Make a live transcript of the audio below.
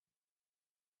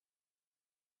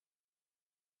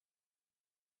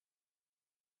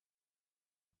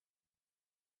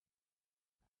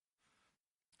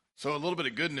So a little bit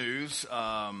of good news.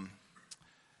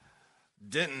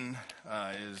 Denton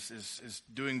is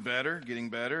doing better, getting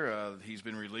better. He's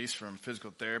been released from physical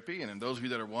therapy, and those of you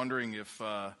that are wondering if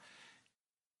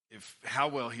how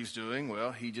well he's doing,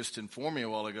 well, he just informed me a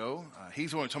while ago.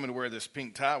 He's the one who told me to wear this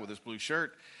pink tie with this blue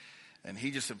shirt, and he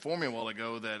just informed me a while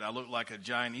ago that I look like a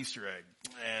giant Easter egg.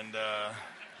 And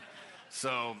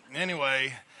so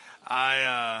anyway,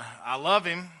 I love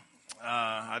him.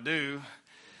 I do.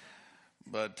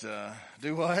 But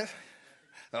do what?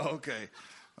 Okay.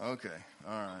 All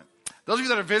right. Those of you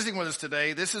that are visiting with us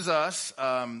today, this is us.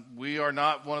 We are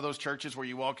not one of those churches where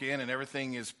you walk in and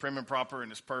everything is prim and proper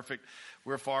and is perfect.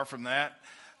 We're far from that.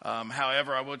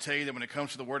 However, I will tell you that when it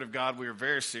comes to the Word of God, we are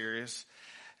very serious.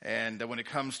 And when it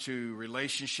comes to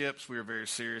relationships, we are very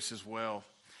serious as well.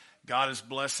 God has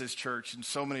blessed this church in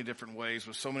so many different ways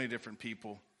with so many different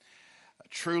people.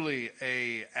 Truly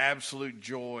a absolute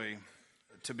joy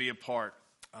to be a part.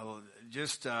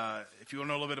 If you want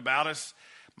to know a little bit about us,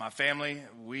 my family,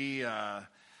 we have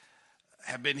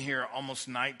been here almost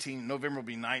November will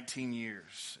be 19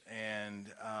 years. And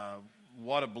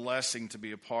what a blessing to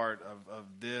be a part of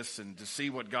this and to see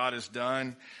what God has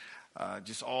done.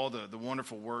 Just all the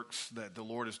wonderful works that the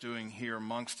Lord is doing here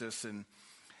amongst us. And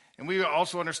we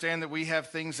also understand that we have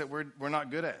things that we're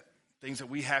not good at, things that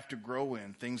we have to grow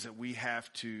in, things that we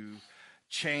have to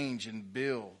change and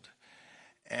build.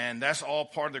 And that's all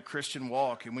part of the Christian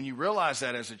walk. And when you realize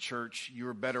that as a church,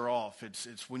 you're better off.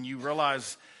 It's when you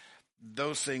realize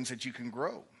those things that you can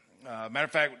grow. Matter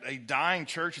of fact, a dying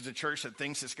church is a church that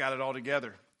thinks it's got it all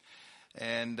together.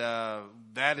 And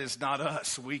that is not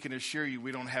us. We can assure you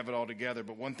we don't have it all together.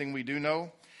 But one thing we do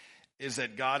know is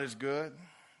that God is good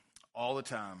all the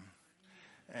time.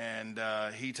 And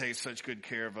he takes such good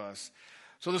care of us.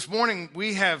 So this morning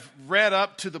we have read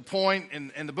up to the point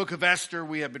in the book of Esther.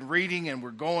 We have been reading and we're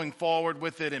going forward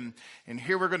with it. And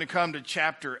here we're going to come to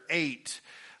chapter 8.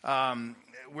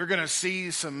 We're going to see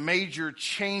some major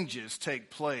changes take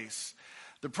place.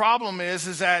 The problem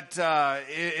is that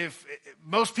if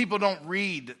most people don't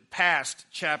read past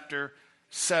chapter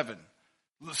 7.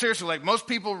 Seriously, like most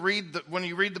people when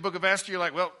you read the book of Esther, you're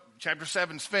like, well, chapter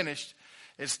 7's finished.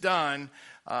 It's done.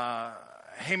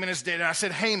 Haman is dead. And I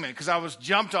said Haman because I was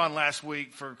jumped on last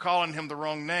week for calling him the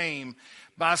wrong name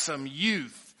by some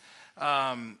youth.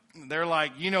 They're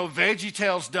like,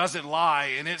 VeggieTales doesn't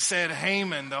lie. And it said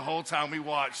Haman the whole time we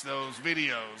watched those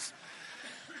videos.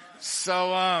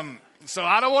 So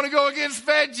I don't want to go against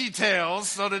VeggieTales.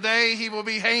 So today he will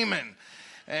be Haman.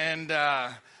 And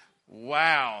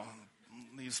wow,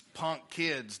 these punk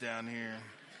kids down here.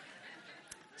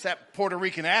 It's that Puerto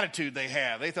Rican attitude they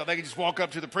have. They thought they could just walk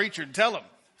up to the preacher and tell him.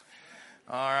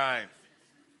 All right.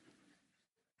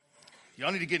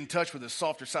 Y'all need to get in touch with the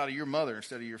softer side of your mother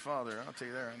instead of your father. I'll tell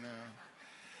you that right now.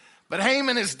 But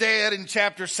Haman is dead in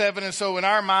chapter 7, and so in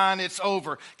our mind, it's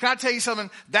over. Can I tell you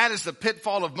something? That is the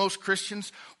pitfall of most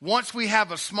Christians. Once we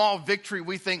have a small victory,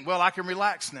 we think, well, I can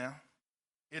relax now.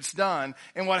 It's done.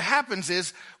 And what happens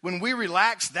is when we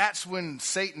relax, that's when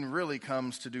Satan really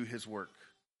comes to do his work.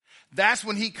 That's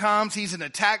when he comes. He's in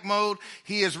attack mode.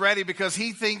 He is ready because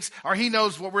he thinks, or he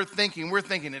knows what we're thinking. We're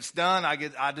thinking it's done.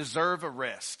 I deserve a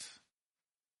rest.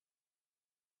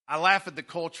 I laugh at the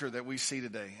culture that we see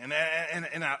today. And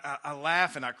I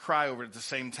laugh and I cry over it at the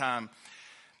same time.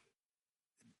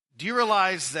 Do you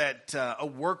realize that a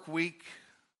work week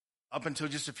up until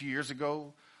just a few years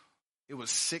ago, it was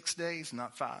 6 days,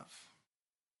 not 5.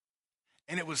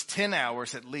 And it was 10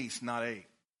 hours at least, not 8.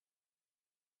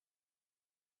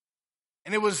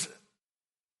 And it was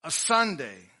a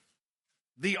Sunday,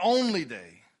 the only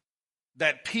day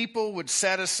that people would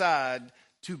set aside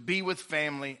to be with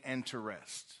family and to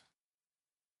rest.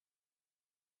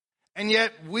 And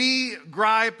yet we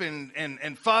gripe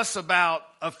and fuss about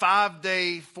a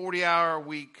 5-day, 40-hour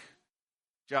week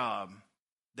job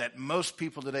that most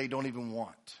people today don't even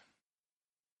want.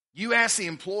 You ask the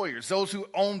employers, those who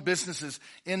own businesses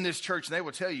in this church, and they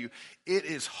will tell you it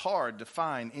is hard to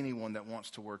find anyone that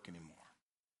wants to work anymore.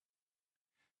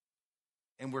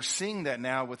 And we're seeing that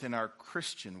now within our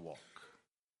Christian walk.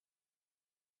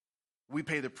 We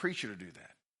pay the preacher to do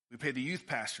that. We pay the youth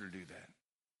pastor to do that.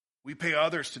 We pay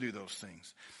others to do those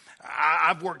things.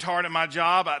 I've worked hard at my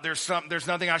job. There's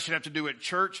nothing I should have to do at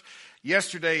church.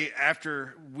 Yesterday,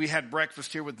 after we had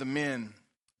breakfast here with the men,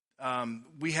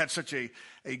 we had such a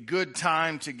good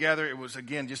time together. It was,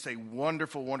 again, just a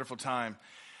wonderful, wonderful time.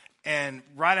 And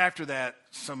right after that,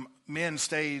 some men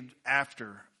stayed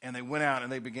after, and they went out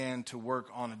and they began to work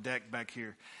on a deck back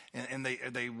here. And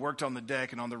they worked on the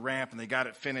deck and on the ramp, and they got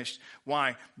it finished.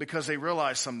 Why? Because they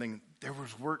realized something. There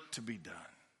was work to be done.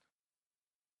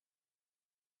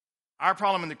 Our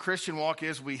problem in the Christian walk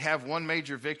is we have one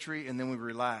major victory and then we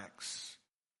relax.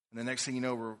 And the next thing you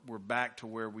know, we're back to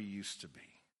where we used to be.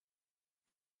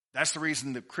 That's the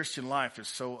reason the Christian life is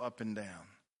so up and down.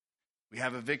 We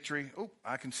have a victory. Oh,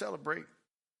 I can celebrate.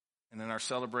 And in our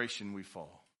celebration, we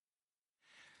fall.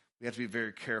 We have to be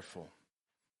very careful.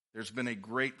 There's been a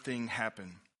great thing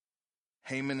happen.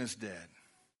 Haman is dead.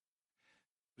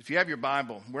 If you have your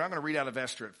Bible, we're not going to read out of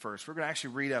Esther at first. We're going to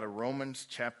actually read out of Romans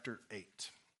chapter 8.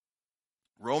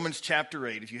 Romans chapter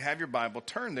 8. If you have your Bible,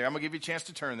 turn there. I'm going to give you a chance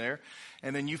to turn there.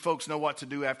 And then you folks know what to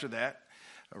do after that.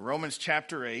 Romans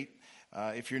chapter 8.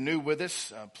 If you're new with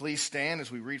us, please stand as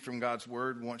we read from God's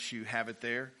Word once you have it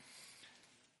there.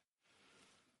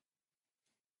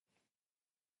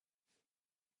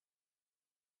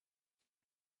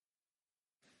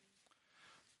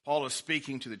 Paul is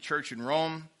speaking to the church in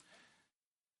Rome,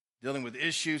 dealing with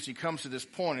issues. He comes to this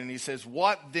point and he says,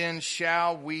 "What then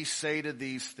shall we say to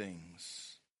these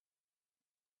things?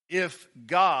 If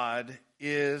God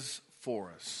is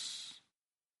for us,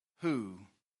 who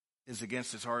is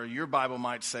against us?" Or your Bible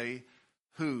might say,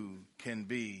 "Who can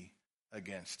be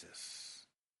against us?"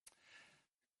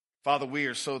 Father, we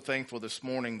are so thankful this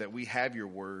morning that we have your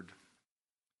word.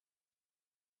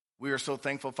 We are so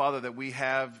thankful, Father, that we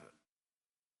have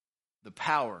the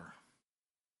power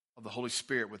of the Holy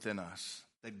Spirit within us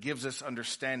that gives us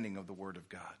understanding of the Word of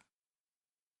God.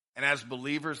 And as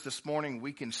believers this morning,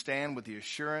 we can stand with the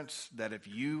assurance that if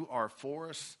you are for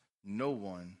us, no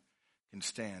one can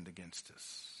stand against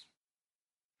us.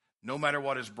 No matter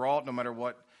what is brought, no matter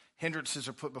what hindrances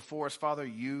are put before us, Father,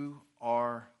 you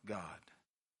are God.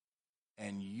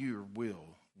 And your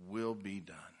will be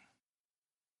done.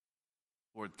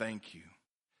 Lord, thank you.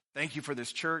 Thank you for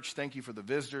this church. Thank you for the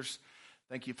visitors.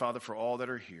 Thank you, Father, for all that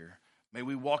are here. May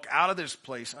we walk out of this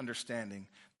place understanding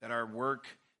that our work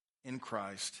in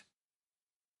Christ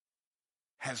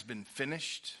has been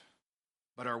finished,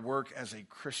 but our work as a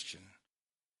Christian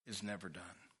is never done.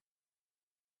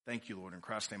 Thank you, Lord. In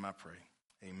Christ's name I pray.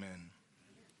 Amen.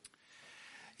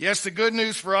 Yes, the good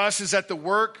news for us is that the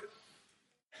work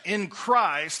in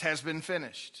Christ has been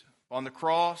finished. On the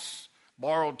cross,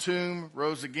 borrowed tomb,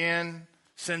 rose again,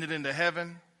 ascended into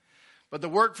heaven. But the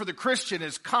work for the Christian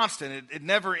is constant. It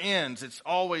never ends. It's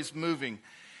always moving.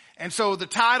 And so the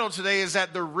title today is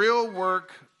that the real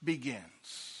work begins.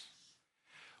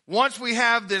 Once we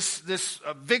have this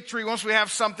victory, once we have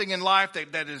something in life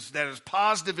that is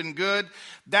positive and good,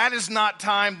 that is not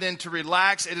time then to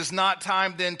relax. It is not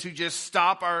time then to just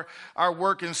stop our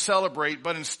work and celebrate.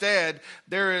 But instead,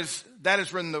 that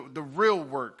is when the real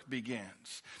work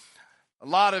begins. A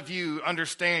lot of you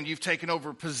understand you've taken over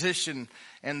a position,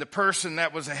 and the person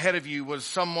that was ahead of you was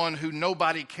someone who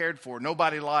nobody cared for,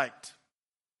 nobody liked.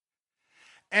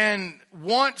 And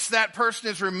once that person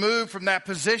is removed from that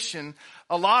position,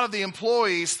 a lot of the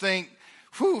employees think,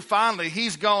 whew, finally,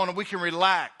 he's gone and we can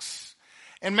relax.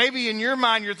 And maybe in your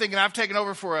mind you're thinking, I've taken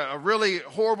over for a really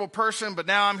horrible person, but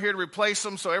now I'm here to replace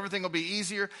them, so everything will be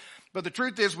easier. But the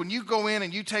truth is, when you go in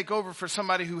and you take over for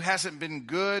somebody who hasn't been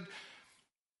good,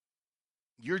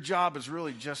 your job is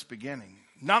really just beginning.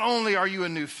 Not only are you a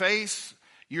new face,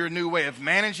 you're a new way of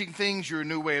managing things, you're a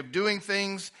new way of doing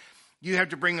things. You have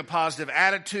to bring a positive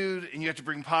attitude, and you have to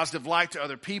bring positive light to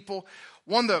other people.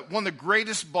 One of the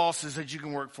greatest bosses that you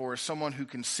can work for is someone who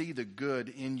can see the good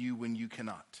in you when you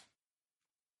cannot.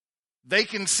 They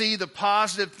can see the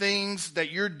positive things that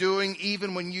you're doing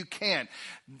even when you can't.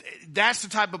 That's the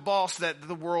type of boss that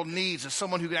the world needs, is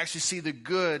someone who can actually see the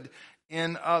good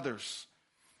in others.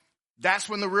 That's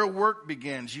when the real work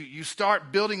begins. You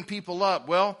start building people up.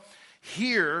 Well,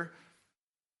 here,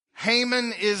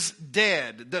 Haman is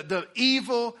dead. The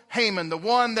evil Haman, the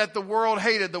one that the world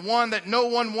hated, the one that no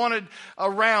one wanted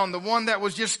around, the one that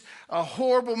was just a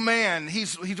horrible man.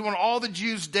 He's wanted all the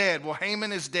Jews dead. Well,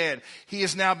 Haman is dead. He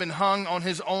has now been hung on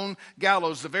his own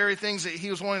gallows. The very things that he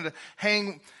was wanting to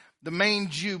hang the main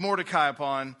Jew, Mordecai,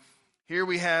 upon. Here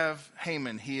we have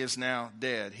Haman. He is now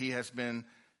dead. He has been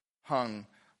hung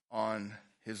on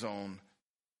his own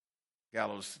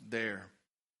gallows there.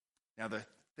 Now the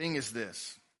thing is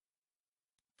this.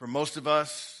 For most of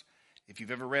us, if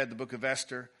you've ever read the book of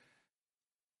Esther,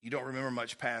 you don't remember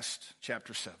much past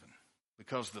chapter 7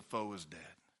 because the foe is dead.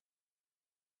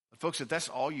 But folks, if that's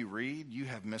all you read, you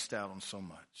have missed out on so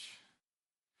much.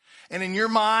 And in your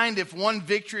mind, if one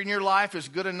victory in your life is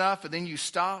good enough and then you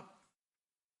stop,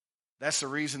 that's the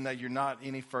reason that you're not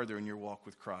any further in your walk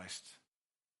with Christ.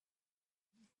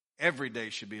 Every day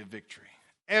should be a victory.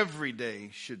 Every day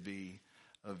should be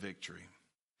a victory.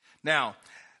 Now,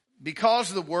 because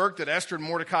of the work that Esther and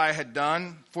Mordecai had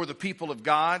done for the people of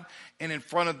God and in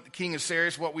front of King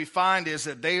Ahasuerus, what we find is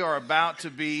that they are about to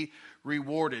be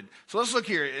rewarded. So let's look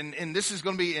here, and this is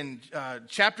going to be in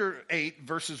chapter 8,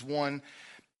 verses 1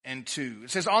 and 2.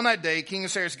 It says, on that day, King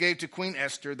Ahasuerus gave to Queen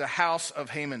Esther the house of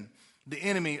Haman, the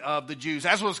enemy of the Jews.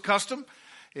 As was custom,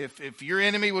 if your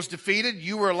enemy was defeated,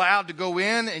 you were allowed to go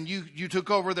in and you took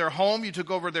over their home, you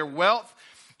took over their wealth,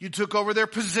 you took over their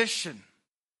position.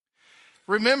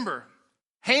 Remember,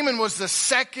 Haman was the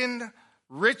second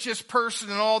richest person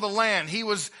in all the land. He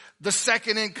was the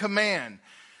second in command.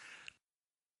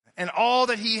 And all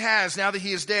that he has, now that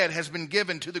he is dead, has been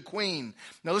given to the queen.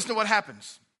 Now listen to what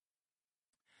happens.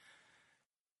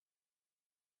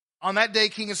 On that day,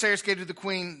 King Ahasuerus gave to the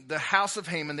queen the house of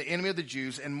Haman, the enemy of the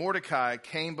Jews, and Mordecai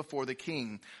came before the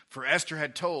king, for Esther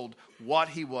had told what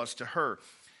he was to her.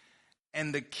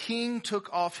 And the king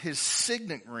took off his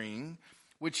signet ring,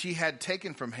 which he had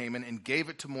taken from Haman, and gave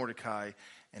it to Mordecai,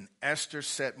 and Esther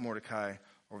set Mordecai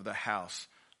over the house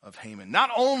of Haman.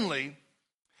 Not only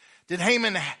did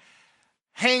Haman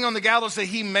hang on the gallows that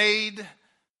he made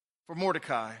for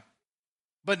Mordecai,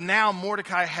 but now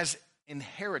Mordecai has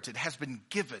inherited, has been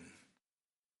given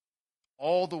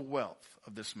all the wealth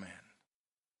of this man.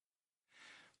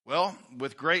 Well,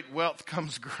 with great wealth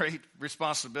comes great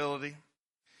responsibility.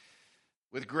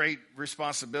 With great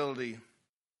responsibility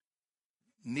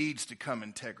needs to come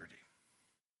integrity.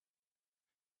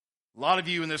 A lot of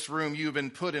you in this room, you have been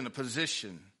put in a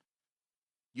position.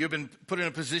 You have been put in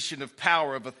a position of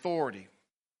power, of authority.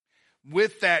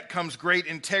 With that comes great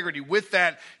integrity. With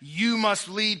that, you must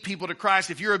lead people to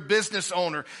Christ. If you're a business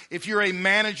owner, if you're a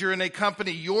manager in a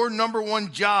company, your number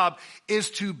one job is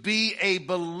to be a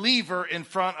believer in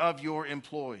front of your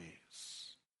employees.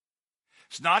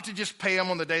 It's not to just pay them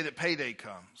on the day that payday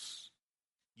comes.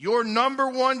 Your number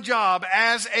one job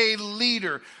as a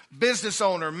leader, business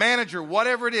owner, manager,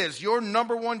 whatever it is, your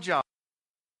number one job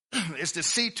is to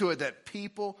see to it that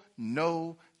people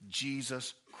know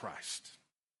Jesus Christ.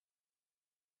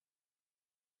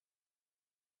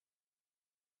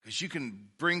 Because you can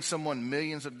bring someone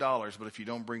millions of dollars, but if you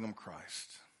don't bring them Christ,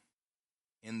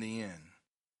 in the end,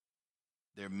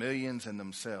 their millions and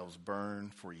themselves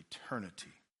burn for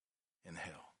eternity in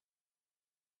hell.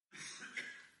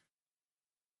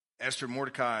 Esther and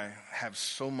Mordecai have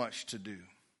so much to do.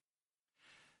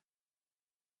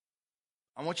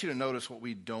 I want you to notice what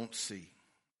we don't see.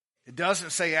 It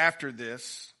doesn't say after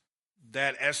this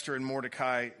that Esther and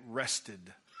Mordecai rested.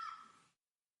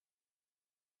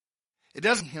 It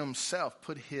doesn't himself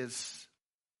put his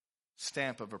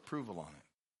stamp of approval on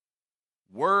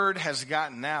it. Word has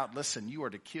gotten out, listen, you are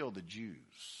to kill the Jews.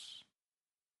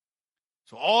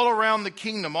 So all around the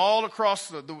kingdom, all across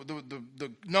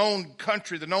the known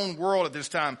country, the known world at this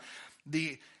time,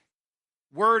 the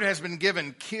word has been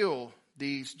given, kill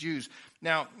these Jews.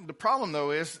 Now, the problem,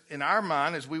 though, is in our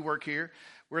mind, as we work here,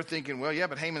 we're thinking, well, yeah,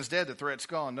 but Haman's dead, the threat's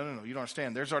gone. No, you don't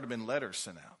understand. There's already been letters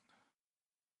sent out.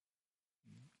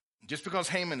 Just because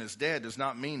Haman is dead does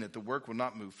not mean that the work will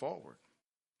not move forward.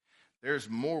 There's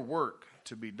more work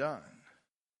to be done.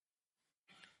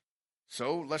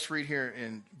 So let's read here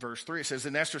in verse 3. It says,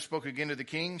 Then Esther spoke again to the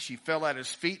king. She fell at his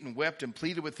feet and wept and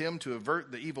pleaded with him to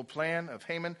avert the evil plan of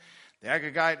Haman the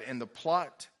Agagite and the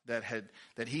plot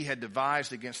that he had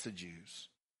devised against the Jews.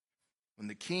 When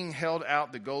the king held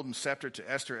out the golden scepter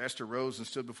to Esther, Esther rose and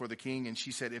stood before the king, and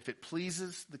she said, If it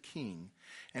pleases the king,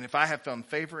 and if I have found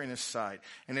favor in his sight,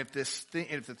 and if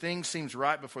the thing seems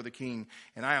right before the king,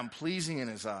 and I am pleasing in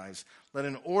his eyes, let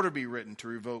an order be written to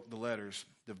revoke the letters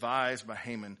devised by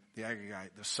Haman the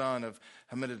Agagite, the son of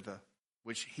Hammedatha,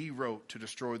 which he wrote to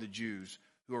destroy the Jews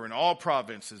who are in all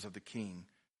provinces of the king.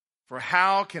 For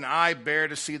how can I bear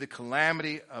to see the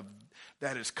calamity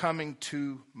that is coming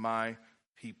to my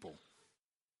people?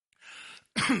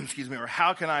 Excuse me, or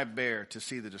how can I bear to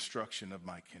see the destruction of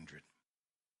my kindred?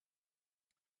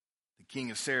 The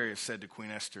king of Syria said to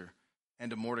Queen Esther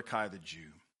and to Mordecai the Jew,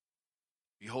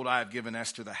 Behold, I have given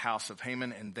Esther the house of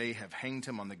Haman, and they have hanged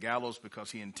him on the gallows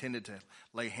because he intended to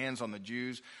lay hands on the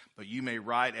Jews. But you may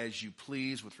write as you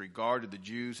please with regard to the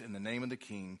Jews in the name of the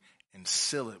king, and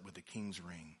seal it with the king's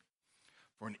ring.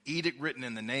 For an edict written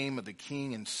in the name of the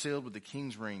king and sealed with the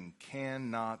king's ring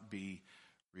cannot be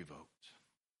revoked.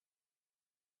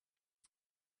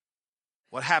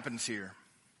 What happens here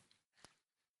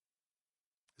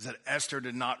is that Esther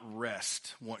did not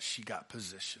rest once she got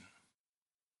position.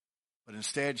 But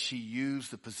instead she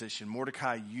used the position,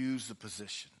 Mordecai used the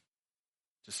position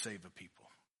to save the people.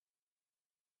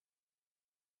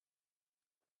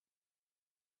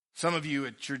 Some of you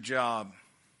at your job,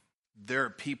 there are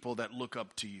people that look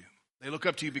up to you. They look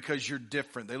up to you because you're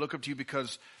different. They look up to you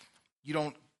because you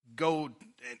don't go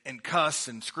and cuss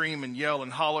and scream and yell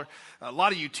and holler. A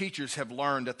lot of you teachers have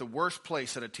learned that the worst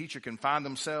place that a teacher can find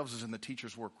themselves is in the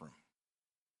teacher's workroom.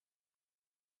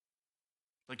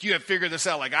 Like, you have figured this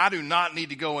out. Like, I do not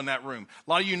need to go in that room. A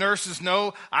lot of you nurses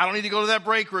know I don't need to go to that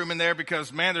break room in there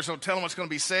because, man, there's no telling what's going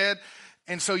to be said.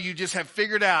 And so you just have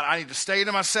figured out, I need to stay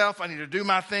to myself. I need to do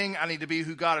my thing. I need to be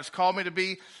who God has called me to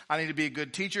be. I need to be a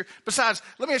good teacher. Besides,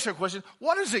 let me ask you a question.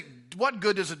 What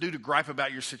good does it do to gripe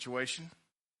about your situation?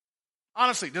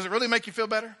 Honestly, does it really make you feel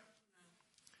better?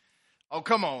 Oh,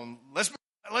 come on. Let's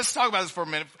talk about this for a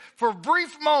minute. For a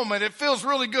brief moment, it feels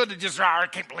really good to just, I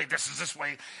can't believe this is this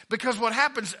way. Because what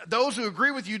happens, those who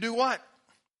agree with you do what?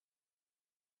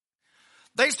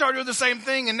 They start doing the same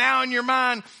thing, and now in your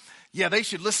mind, yeah, they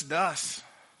should listen to us.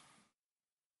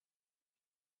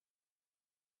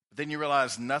 But then you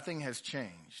realize nothing has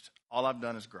changed. All I've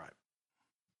done is gripe.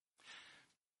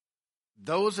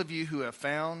 Those of you who have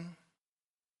found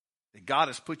that God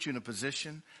has put you in a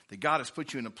position, that God has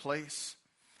put you in a place,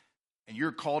 and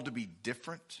you're called to be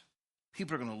different,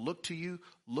 people are going to look to you,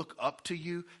 look up to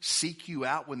you, seek you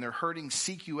out when they're hurting,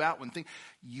 seek you out when things.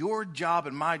 Your job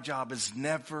and my job is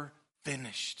never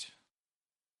finished.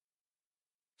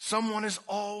 Someone is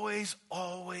always,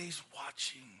 always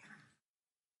watching.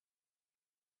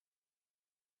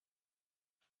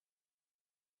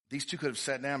 These two could have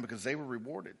sat down because they were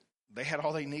rewarded. They had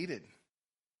all they needed.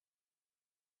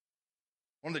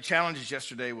 One of the challenges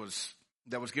yesterday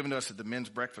that was given to us at the men's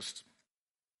breakfast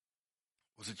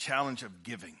was a challenge of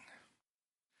giving.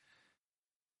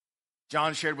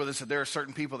 John shared with us that there are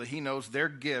certain people that he knows their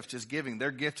gift is giving.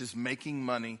 Their gift is making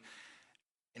money.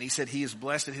 And he said he is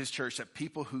blessed at his church that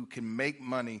people who can make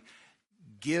money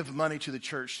give money to the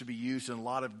church to be used in a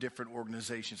lot of different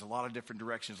organizations, a lot of different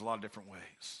directions, a lot of different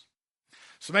ways.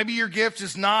 So maybe your gift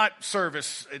is not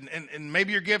service, and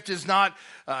maybe your gift is not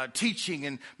teaching,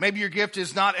 and maybe your gift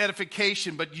is not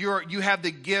edification, but you have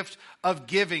the gift of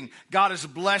giving. God has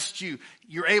blessed you.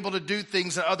 You're able to do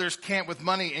things that others can't with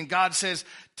money, and God says,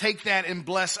 take that and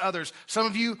bless others. Some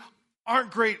of you aren't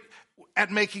great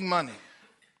at making money,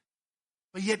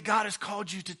 but yet God has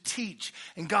called you to teach,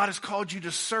 and God has called you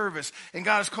to service, and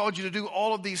God has called you to do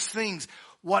all of these things.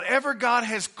 Whatever God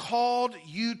has called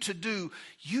you to do,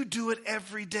 you do it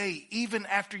every day, even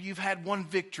after you've had one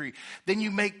victory. Then you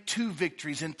make 2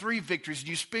 victories and 3 victories, and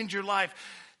you spend your life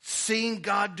seeing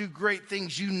God do great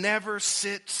things. You never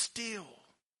sit still.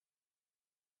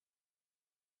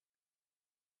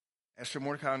 Esther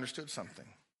Mordecai understood something.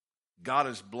 God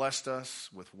has blessed us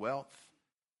with wealth.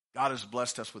 God has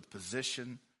blessed us with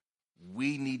position.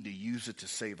 We need to use it to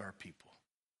save our people.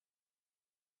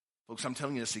 Folks, I'm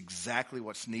telling you, that's exactly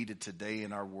what's needed today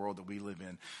in our world that we live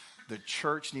in. The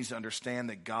church needs to understand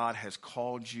that God has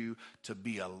called you to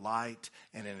be a light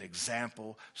and an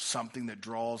example, something that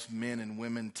draws men and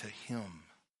women to Him.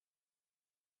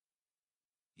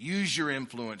 Use your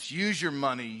influence, use your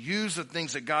money, use the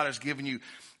things that God has given you,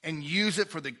 and use it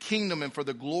for the kingdom and for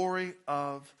the glory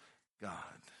of God.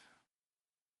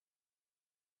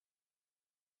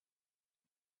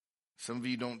 Some of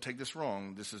you don't take this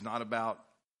wrong. This is not about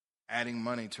adding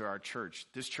money to our church.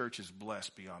 This church is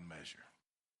blessed beyond measure.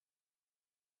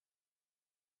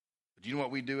 But do you know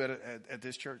what we do at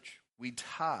this church? We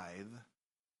tithe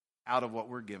out of what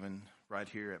we're given right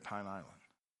here at Pine Island.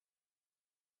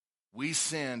 We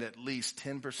send at least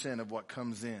 10% of what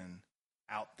comes in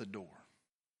out the door.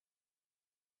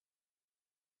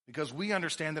 Because we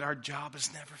understand that our job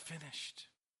is never finished.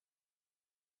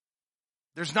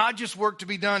 There's not just work to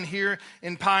be done here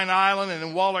in Pine Island and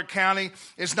in Waller County.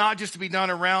 It's not just to be done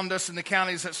around us in the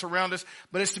counties that surround us,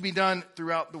 but it's to be done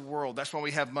throughout the world. That's why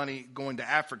we have money going to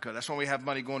Africa. That's why we have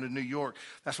money going to New York.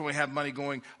 That's why we have money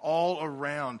going all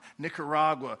around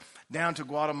Nicaragua, down to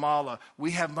Guatemala.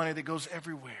 We have money that goes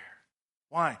everywhere.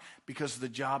 Why? Because the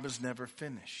job is never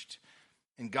finished.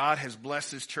 And God has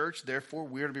blessed His church. Therefore,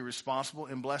 we are to be responsible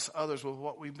and bless others with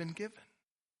what we've been given.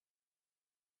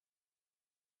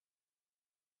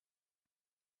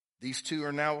 These two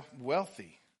are now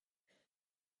wealthy.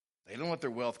 They don't let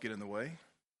their wealth get in the way.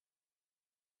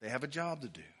 They have a job to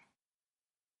do.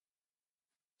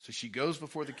 So she goes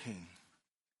before the king,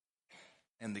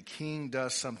 and the king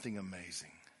does something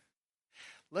amazing.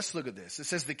 Let's look at this. It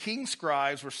says the king's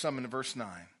scribes were summoned in verse 9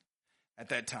 at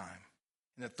that time.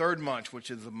 In the 3rd month, which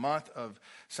is the month of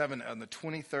 7, on the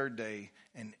 23rd day,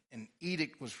 an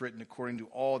edict was written according to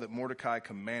all that Mordecai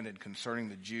commanded concerning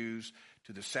the Jews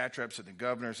to the satraps and the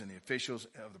governors and the officials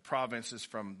of the provinces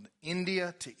from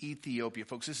India to Ethiopia.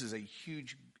 Folks, this is a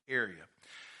huge area.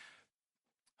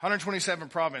 127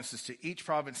 provinces, to each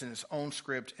province in its own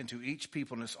script, and to each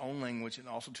people in its own language, and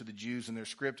also to the Jews in their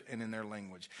script and in their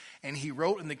language. And he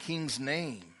wrote in the king's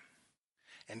name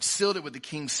and sealed it with the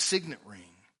king's signet ring.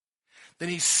 Then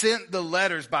he sent the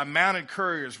letters by mounted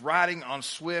couriers riding on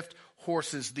swift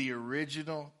horses, the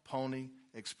original Pony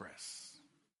Express.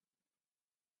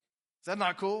 Is that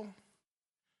not cool?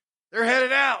 They're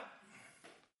headed out.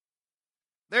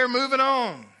 They're moving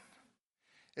on.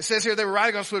 It says here they were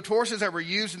riding on swift horses that were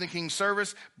used in the king's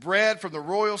service, bred from the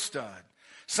royal stud,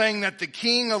 saying that the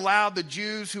king allowed the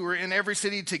Jews who were in every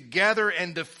city to gather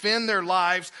and defend their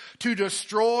lives, to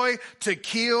destroy, to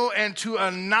kill, and to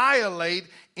annihilate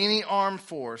any armed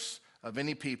force of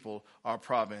any people or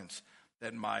province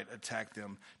that might attack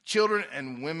them, children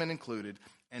and women included,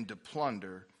 and to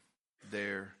plunder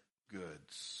their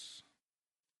goods.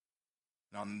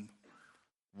 And on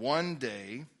one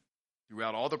day,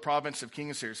 throughout all the province of King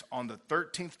Ahasuerus, on the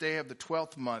 13th day of the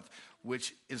 12th month,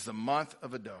 which is the month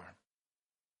of Adar,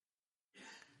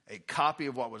 a copy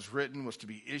of what was written was to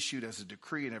be issued as a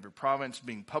decree in every province,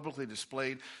 being publicly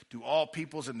displayed to all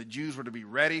peoples, and the Jews were to be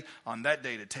ready on that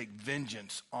day to take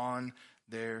vengeance on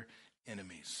their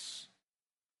enemies.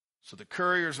 So the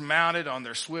couriers, mounted on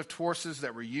their swift horses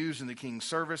that were used in the king's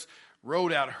service,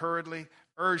 rode out hurriedly,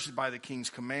 urged by the king's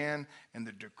command, and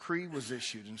the decree was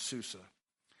issued in Susa,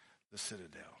 the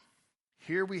citadel.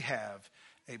 Here we have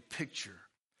a picture.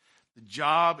 The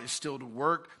job is still to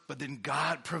work, but then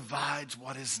God provides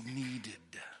what is needed.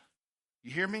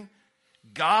 You hear me?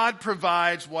 God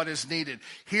provides what is needed.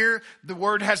 Here, the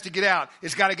word has to get out.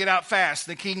 It's got to get out fast.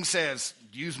 The king says,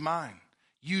 use mine.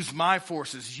 Use my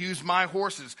forces. Use my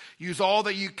horses. Use all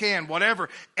that you can. Whatever.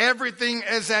 Everything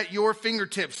is at your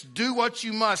fingertips. Do what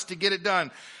you must to get it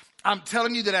done. I'm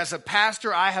telling you that as a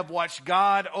pastor, I have watched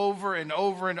God over and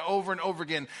over and over and over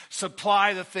again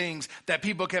supply the things that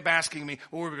people kept asking me,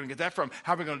 where are we going to get that from?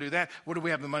 How are we going to do that? Where do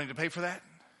we have the money to pay for that?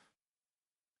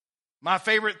 My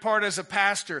favorite part as a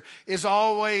pastor is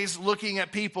always looking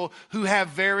at people who have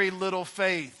very little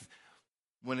faith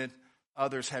when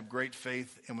others have great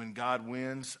faith. And when God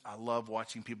wins, I love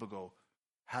watching people go,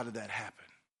 how did that happen?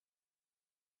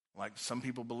 Like some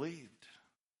people believed.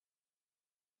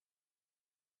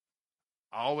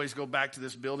 I always go back to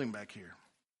this building back here.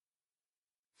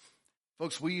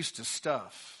 Folks, we used to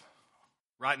stuff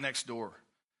right next door.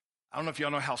 I don't know if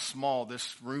y'all know how small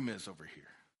this room is over here.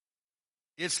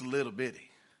 It's little bitty.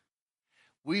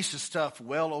 We used to stuff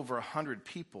well over 100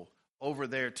 people over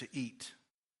there to eat.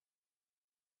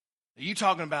 Are you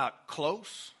talking about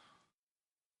close?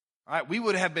 All right, we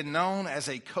would have been known as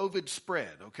a COVID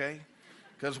spread, okay?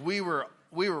 Because we were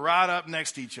right up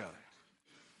next to each other.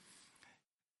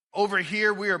 Over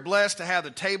here, we are blessed to have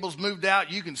the tables moved out.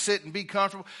 You can sit and be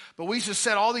comfortable. But we just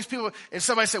set all these people, and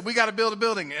somebody said, we got to build a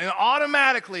building. And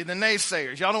automatically, the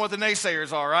naysayers, y'all know what the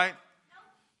naysayers are, right?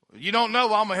 You don't know,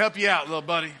 well, I'm going to help you out, little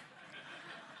buddy.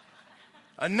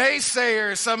 A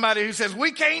naysayer is somebody who says,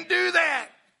 we can't do that.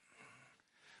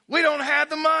 We don't have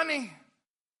the money.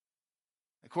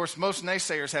 Of course, most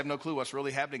naysayers have no clue what's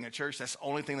really happening at church. That's the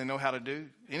only thing they know how to do.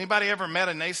 Anybody ever met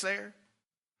a naysayer?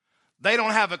 They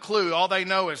don't have a clue. All they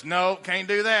know is, no, can't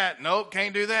do that. Nope,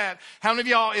 can't do that. How many of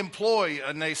y'all employ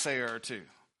a naysayer or two?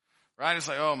 Right? It's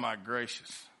like, oh, my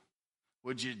gracious.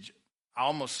 I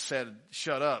almost said,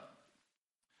 shut up.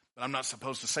 But I'm not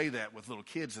supposed to say that with little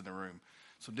kids in the room.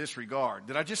 So disregard.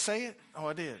 Did I just say it? Oh,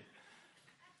 I did.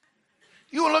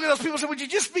 You want to look at those people and say, would you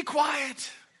just be quiet?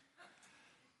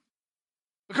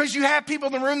 Because you have people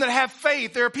in the room that have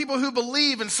faith. There are people who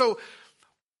believe. And so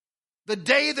the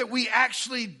day that we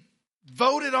actually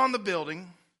voted on the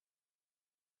building,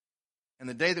 and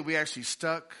the day that we actually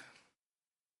stuck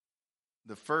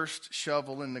the first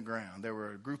shovel in the ground, there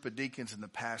were a group of deacons and the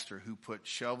pastor who put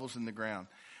shovels in the ground.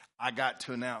 I got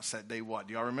to announce that day what?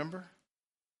 Do y'all remember?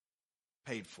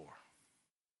 Paid for.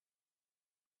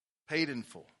 Paid in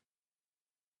full.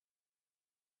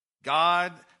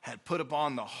 God had put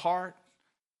upon the heart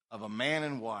of a man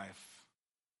and wife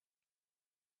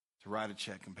to write a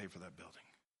check and pay for that building.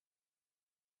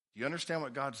 Do you understand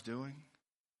what God's doing?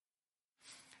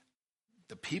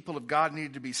 The people of God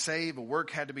needed to be saved. A work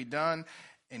had to be done.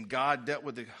 And God dealt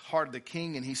with the heart of the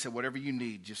king. And he said, whatever you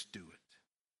need, just do it.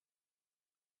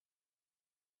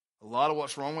 A lot of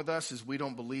what's wrong with us is we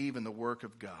don't believe in the work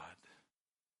of God.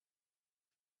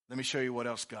 Let me show you what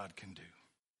else God can do.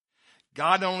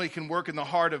 God not only can work in the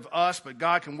heart of us, but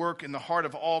God can work in the heart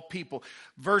of all people.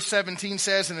 Verse 17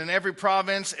 says, and in every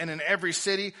province and in every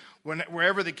city,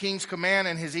 wherever the king's command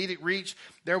and his edict reached,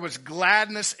 there was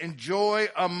gladness and joy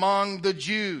among the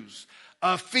Jews,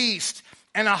 a feast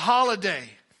and a holiday.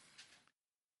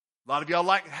 A lot of y'all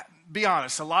like be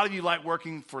honest, a lot of you like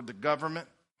working for the government.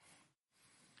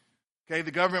 Okay,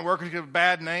 the government workers get a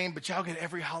bad name, but y'all get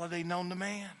every holiday known to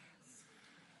man.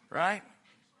 Right?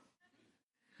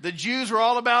 The Jews were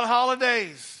all about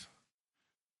holidays.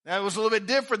 That was a little bit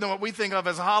different than what we think of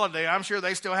as a holiday. I'm sure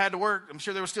they still had to work. I'm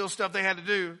sure there was still stuff they had to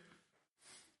do.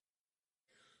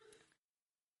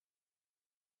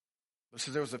 It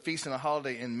says there was a feast and a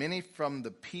holiday, and many from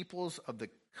the peoples of the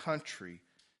country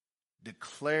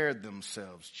declared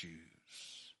themselves Jews,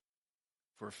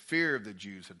 for fear of the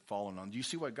Jews had fallen on. Do you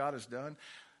see what God has done?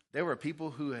 There were people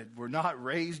who were not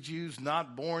raised Jews,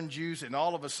 not born Jews, and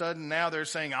all of a sudden now they're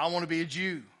saying, I want to be a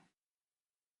Jew.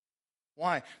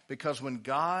 Why? Because when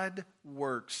God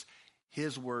works,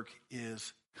 his work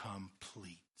is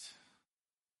complete.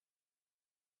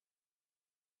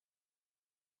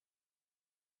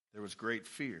 There was great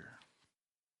fear,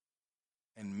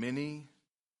 and many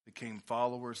became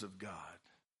followers of God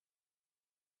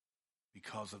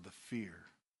because of the fear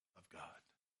of God.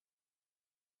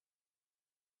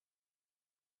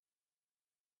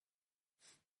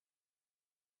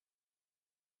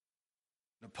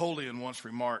 Napoleon once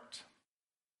remarked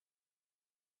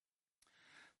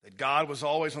that God was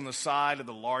always on the side of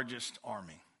the largest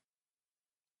army.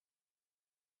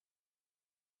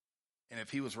 And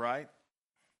if he was right,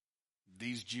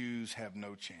 these Jews have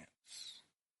no chance.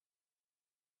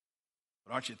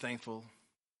 But aren't you thankful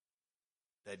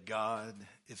that God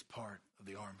is part of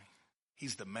the army?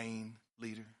 He's the main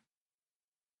leader.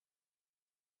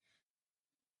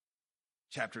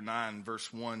 Chapter 9,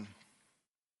 verse 1.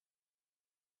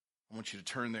 I want you to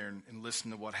turn there and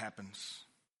listen to what happens.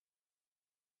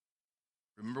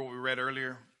 Remember what we read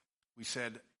earlier? We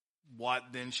said, what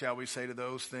then shall we say to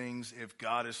those things? If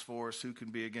God is for us, who can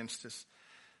be against us?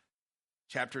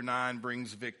 Chapter 9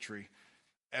 brings victory.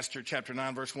 Esther chapter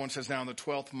 9 verse 1 says, now in the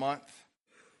 12th month,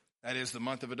 that is the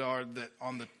month of Adar, that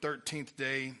on the 13th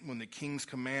day when the king's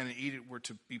command and edict were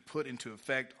to be put into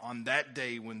effect, on that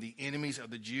day when the enemies of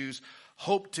the Jews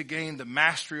hoped to gain the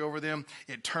mastery over them,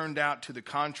 it turned out to the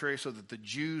contrary, so that the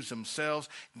Jews themselves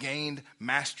gained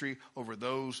mastery over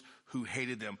those who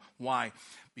hated them. Why?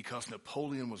 Because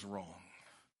Napoleon was wrong.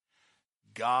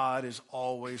 God is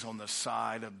always on the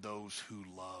side of those who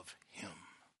love him.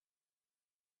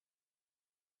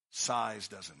 Size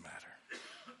doesn't matter.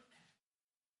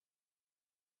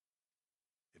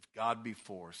 If God be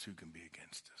for us, who can be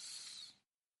against us?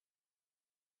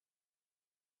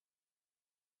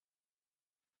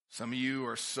 Some of you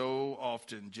are so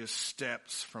often just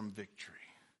steps from victory.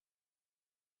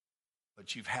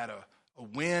 But you've had a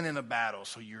win in a battle,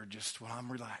 so you're just, well, I'm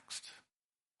relaxed.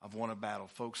 I've won a battle.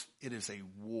 Folks, it is a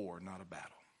war, not a battle.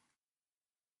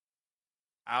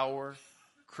 Our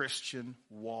Christian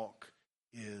walk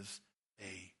is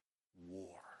a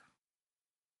war.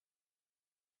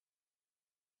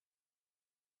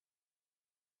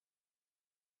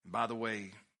 And by the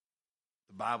way,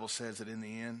 the Bible says that in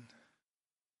the end,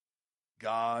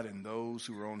 God and those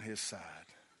who are on his side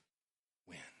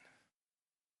win.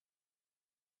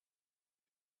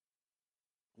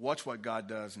 Watch what God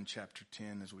does in chapter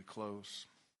 10 as we close.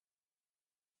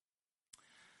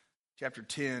 Chapter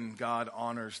 10, God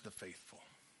honors the faithful.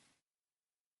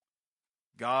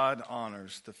 God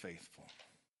honors the faithful.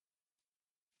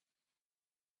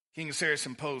 King Ahasuerus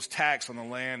imposed tax on the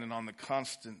land and on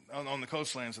the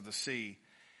coastlands of the sea,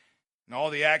 and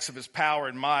all the acts of his power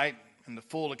and might, and the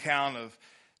full account of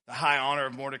the high honor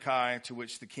of Mordecai to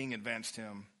which the king advanced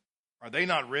him. Are they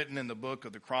not written in the book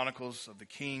of the Chronicles of the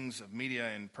kings of Media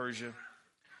and Persia?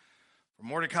 For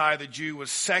Mordecai the Jew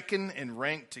was second in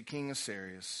rank to King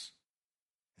Ahasuerus,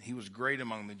 and he was great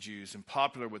among the Jews and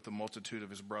popular with the multitude of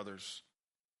his brothers.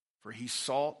 For he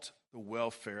sought the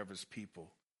welfare of his people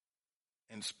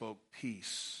and spoke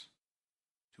peace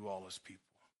to all his people.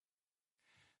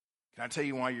 Can I tell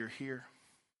you why you're here?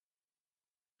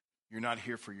 You're not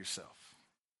here for yourself.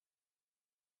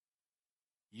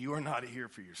 You are not here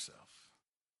for yourself.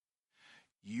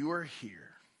 You are here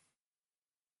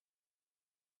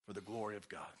for the glory of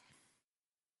God.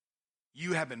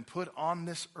 You have been put on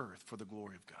this earth for the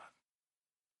glory of God.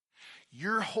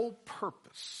 Your whole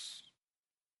purpose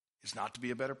is not to be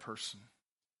a better person,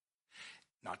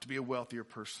 not to be a wealthier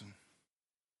person.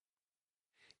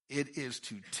 It is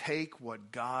to take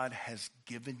what God has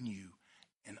given you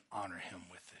and honor him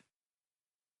with it.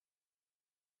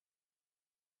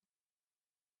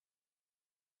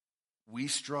 We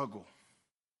struggle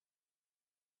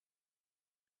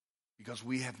because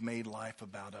we have made life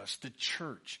about us. The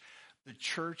church,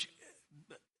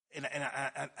 and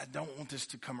I don't want this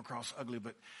to come across ugly,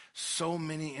 but so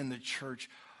many in the church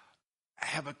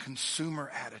have a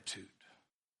consumer attitude.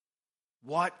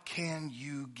 What can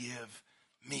you give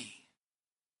me?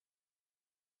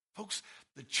 Folks,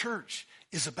 the church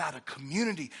is about a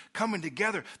community coming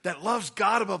together that loves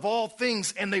God above all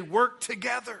things, and they work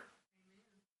together.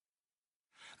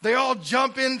 They all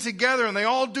jump in together and they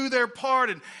all do their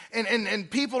part, and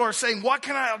people are saying, what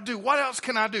can I do? What else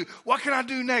can I do? What can I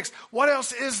do next? What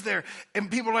else is there?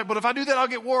 And people are like, but if I do that, I'll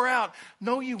get wore out.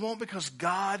 No, you won't, because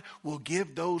God will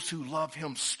give those who love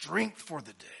him strength for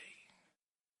the day.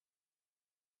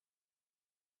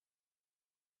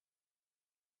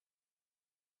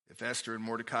 If Esther and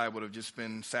Mordecai would have just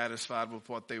been satisfied with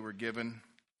what they were given,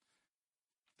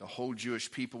 the whole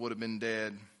Jewish people would have been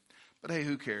dead. But hey,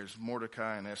 who cares?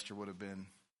 Mordecai and Esther would have been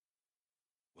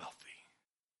wealthy,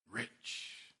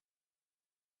 rich.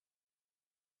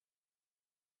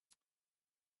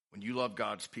 When you love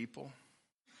God's people,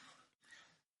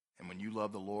 and when you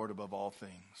love the Lord above all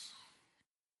things,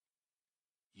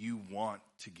 you want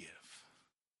to give.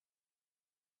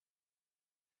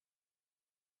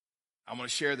 I want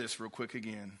to share this real quick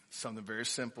again. Something very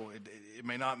simple. It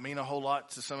may not mean a whole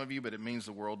lot to some of you, but it means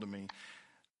the world to me.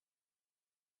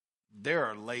 There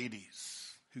are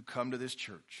ladies who come to this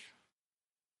church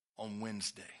on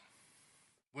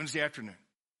Wednesday afternoon,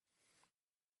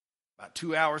 about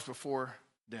 2 hours before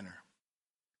dinner.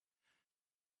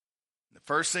 The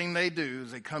first thing they do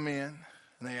is they come in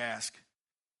and they ask,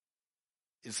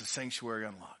 is the sanctuary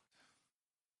unlocked?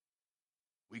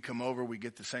 We come over, we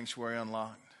get the sanctuary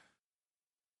unlocked.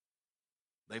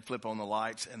 They flip on the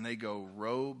lights and they go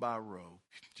row by row,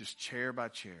 just chair by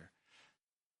chair.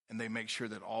 And they make sure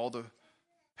that all the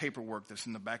paperwork that's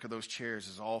in the back of those chairs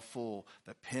is all full,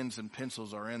 that pens and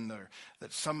pencils are in there,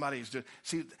 that somebody is doing.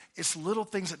 See, it's little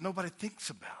things that nobody thinks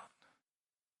about.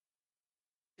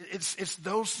 It's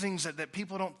those things that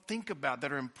people don't think about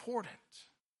that are important.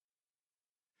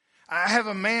 I have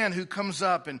a man who comes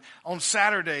up and on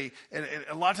Saturday, and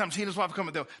a lot of times he and his wife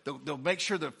come, they'll make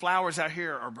sure the flowers out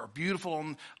here are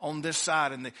beautiful on this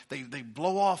side, and they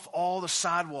blow off all the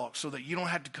sidewalks so that you don't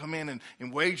have to come in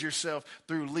and wade yourself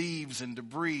through leaves and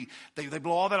debris. They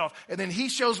blow all that off. And then he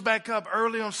shows back up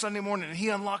early on Sunday morning and he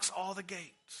unlocks all the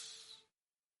gates.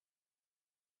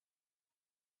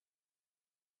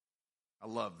 I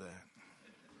love that.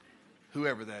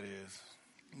 Whoever that is.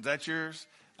 Is that yours?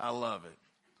 I love it.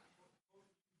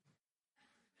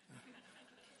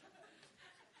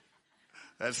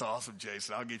 That's awesome,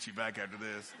 Jason. I'll get you back after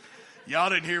this. Y'all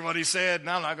didn't hear what he said.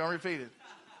 Now I'm not going to repeat it.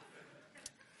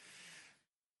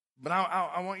 But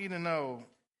I want you to know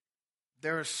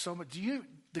there is so much.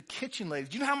 The kitchen ladies,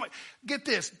 do you know how much? Get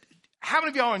this. How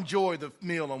many of y'all enjoy the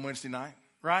meal on Wednesday night?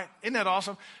 Right? Isn't that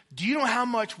awesome? Do you know how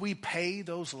much we pay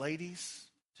those ladies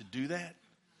to do that?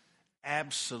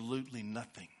 Absolutely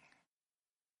nothing.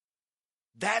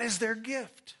 That is their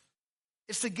gift.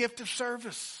 It's the gift of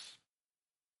service.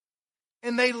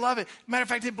 And they love it. Matter of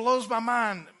fact, it blows my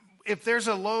mind. If there's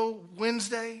a low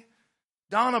Wednesday,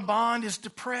 Donna Bond is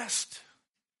depressed.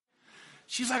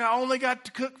 She's like, I only got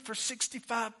to cook for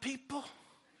 65 people.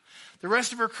 The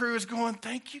rest of her crew is going,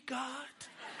 thank you, God.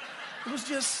 It was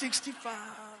just 65.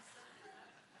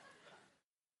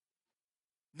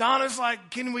 Donna's like,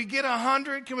 can we get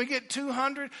 100? Can we get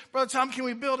 200? Brother Tom, can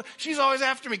we build? She's always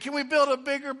after me. Can we build a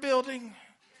bigger building?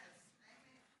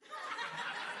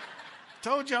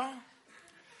 Told y'all.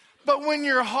 But when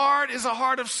your heart is a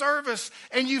heart of service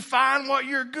and you find what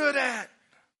you're good at,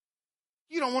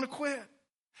 you don't want to quit.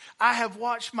 I have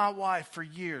watched my wife for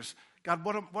years. God,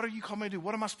 what are you calling me to do?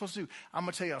 What am I supposed to do? I'm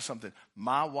going to tell y'all something.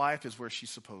 My wife is where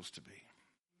she's supposed to be.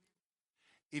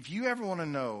 If you ever want to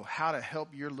know how to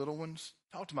help your little ones,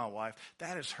 talk to my wife.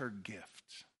 That is her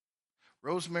gift.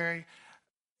 Rosemary,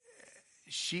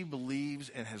 she believes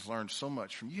and has learned so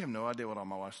much from you. You have no idea what all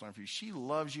my wife's learned from you. She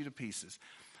loves you to pieces.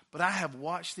 But I have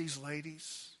watched these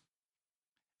ladies,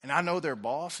 and I know their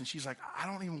boss, and she's like, I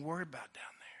don't even worry about down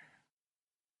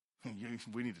there.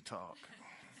 We need to talk.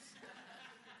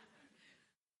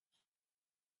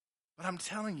 But I'm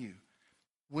telling you,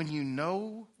 when you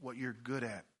know what you're good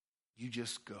at, you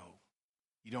just go.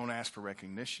 You don't ask for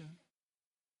recognition.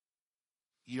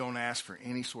 You don't ask for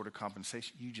any sort of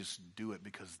compensation. You just do it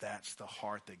because that's the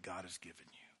heart that God has given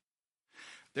you.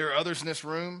 There are others in this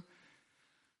room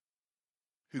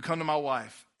who come to my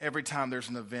wife every time there's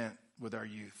an event with our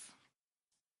youth.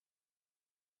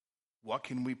 What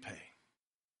can we pay?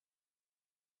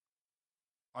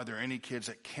 Are there any kids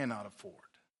that cannot afford?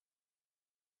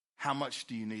 How much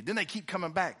do you need? Then they keep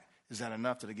coming back. Is that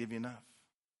enough? Did I give you enough?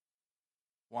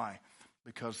 Why?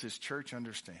 Because this church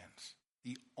understands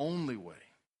the only way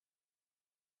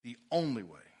to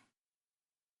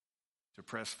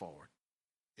press forward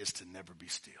is to never be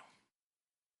still.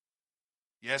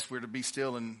 Yes, we're to be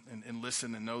still and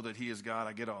listen and know that he is God.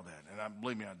 I get all that. And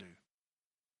believe me, I do.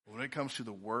 But when it comes to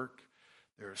the work,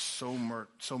 there is so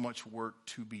much work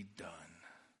to be done.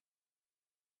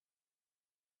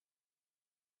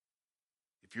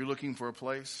 If you're looking for a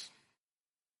place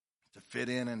to fit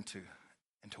in and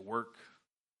to work,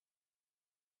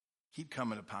 keep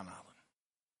coming to Pine Island.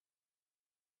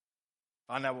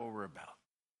 Find out what we're about.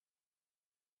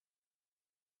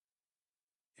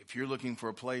 If you're looking for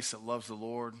a place that loves the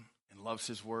Lord and loves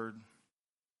his word,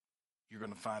 you're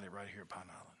going to find it right here at Pine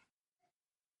Island.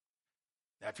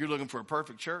 Now, if you're looking for a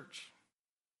perfect church,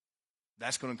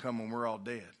 that's going to come when we're all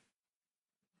dead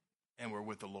and we're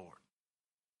with the Lord.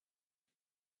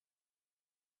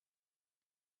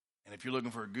 And if you're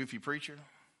looking for a goofy preacher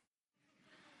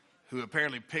who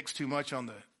apparently picks too much on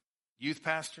the youth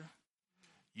pastor,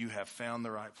 you have found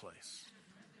the right place.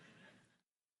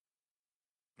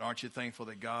 But aren't you thankful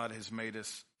that God has made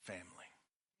us family?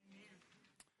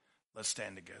 Let's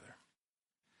stand together.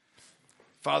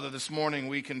 Father, this morning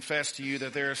we confess to you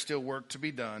that there is still work to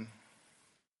be done.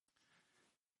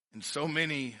 And so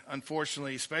many,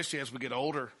 unfortunately, especially as we get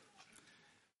older,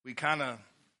 we kind of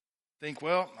think,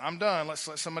 well, I'm done. Let's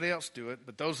let somebody else do it.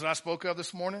 But those that I spoke of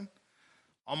this morning,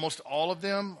 almost all of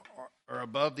them are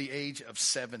above the age of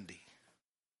 70.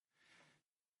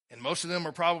 And most of them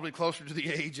are probably closer to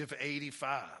the age of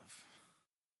 85.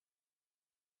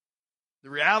 The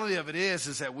reality of it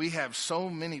is that we have so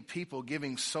many people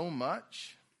giving so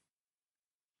much,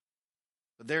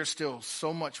 but there's still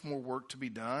so much more work to be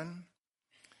done.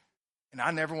 And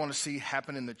I never want to see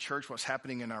happen in the church what's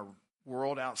happening in our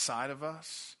world outside of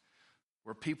us,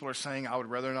 where people are saying, I would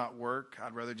rather not work,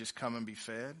 I'd rather just come and be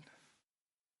fed.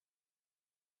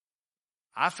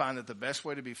 I find that the best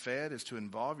way to be fed is to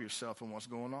involve yourself in what's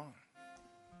going on.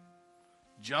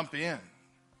 Jump in.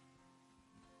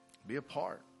 Be a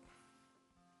part.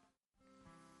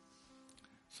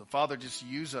 So, Father, just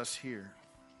use us here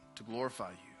to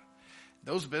glorify you.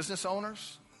 Those business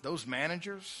owners, those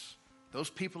managers, those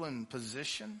people in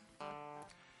position,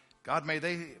 God, may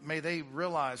they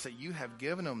realize that you have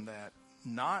given them that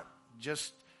not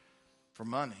just for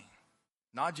money,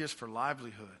 not just for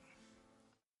livelihood.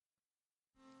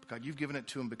 God, you've given it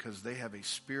to them because they have a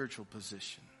spiritual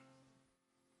position.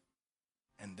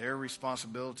 And their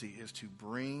responsibility is to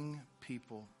bring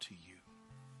people to you.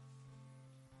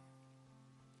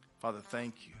 Father,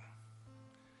 thank you.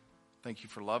 Thank you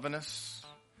for loving us.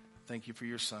 Thank you for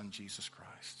your Son, Jesus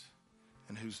Christ,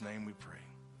 in whose name we pray.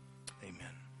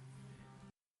 Amen.